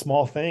just a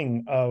small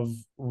thing of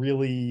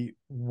really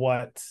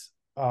what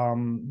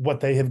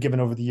they have given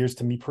over the years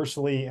to me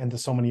personally and to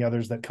so many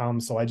others that come.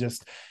 So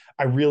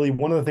I really,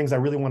 one of the things I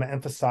really want to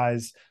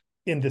emphasize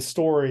in this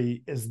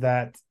story is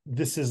that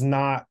this is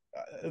not,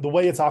 the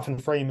way it's often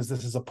framed is,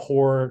 this is a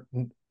poor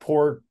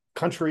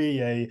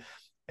country,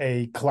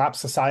 a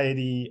collapsed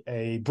society,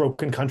 a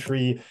broken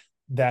country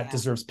that Yeah.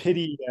 deserves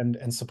pity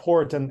and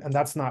support, and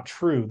that's not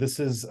true. This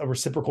is a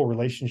reciprocal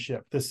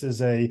relationship. This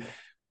is a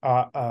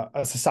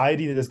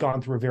society that has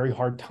gone through a very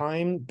hard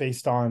time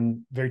based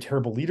on very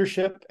terrible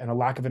leadership and a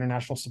lack of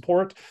international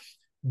support.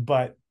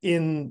 But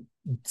in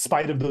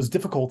spite of those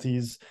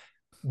difficulties,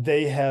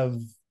 they have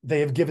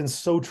given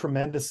so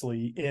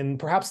tremendously in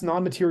perhaps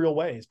non-material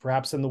ways,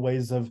 perhaps in the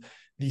ways of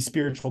these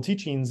spiritual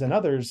teachings and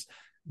others,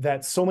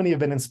 that so many have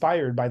been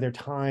inspired by their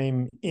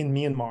time in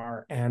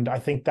Myanmar. And I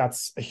think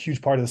that's a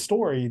huge part of the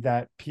story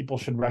that people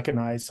should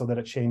recognize, so that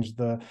it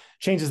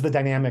changes the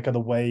dynamic of the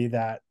way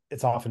that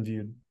it's often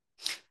viewed.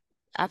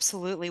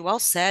 Absolutely. Well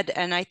said.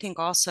 And I think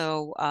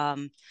also,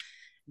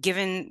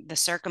 given the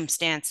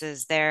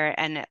circumstances there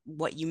and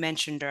what you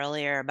mentioned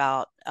earlier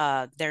about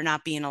there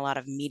not being a lot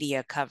of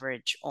media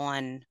coverage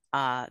on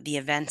the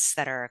events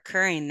that are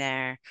occurring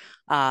there,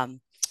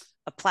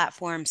 a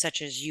platform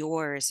such as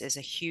yours is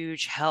a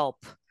huge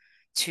help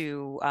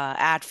to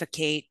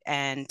advocate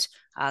and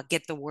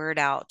get the word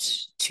out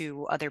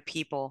to other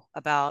people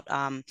about,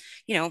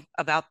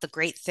 about the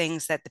great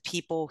things that the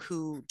people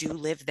who do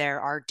live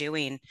there are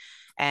doing,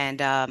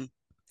 and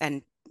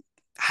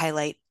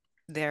highlight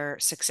their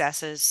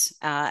successes,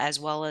 as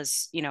well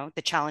as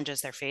the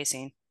challenges they're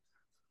facing.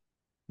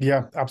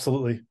 Yeah,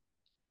 absolutely.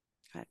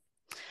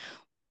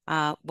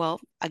 Well,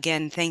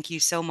 again, thank you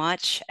so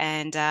much.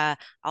 And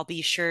I'll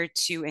be sure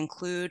to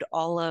include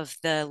all of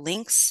the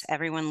links,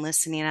 everyone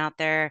listening out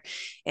there.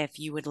 If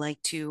you would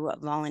like to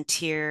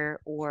volunteer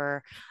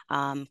or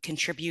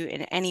contribute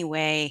in any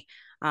way,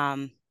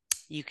 um,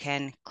 you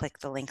can click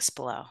the links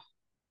below.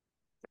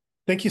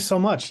 Thank you so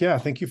much. Yeah,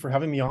 thank you for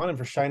having me on and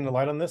for shining the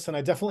light on this. And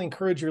I definitely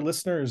encourage your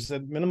listeners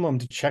at minimum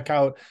to check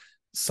out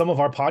some of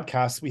our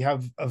podcasts. We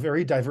have a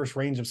very diverse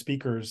range of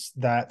speakers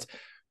that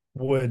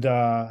would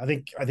I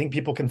think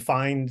people can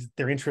find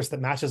their interest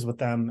that matches with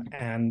them.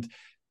 And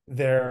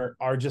there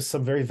are just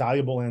some very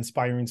valuable and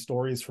inspiring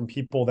stories from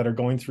people that are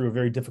going through a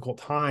very difficult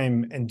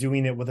time and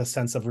doing it with a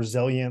sense of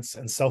resilience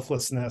and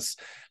selflessness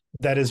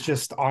that is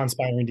just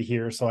awe-inspiring to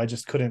hear. So I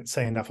just couldn't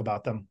say enough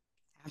about them.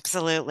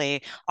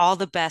 Absolutely. All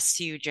the best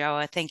to you,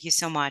 Joa. Thank you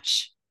so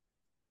much.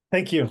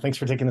 Thank you. Thanks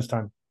for taking this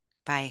time.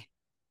 Bye.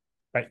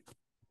 Bye.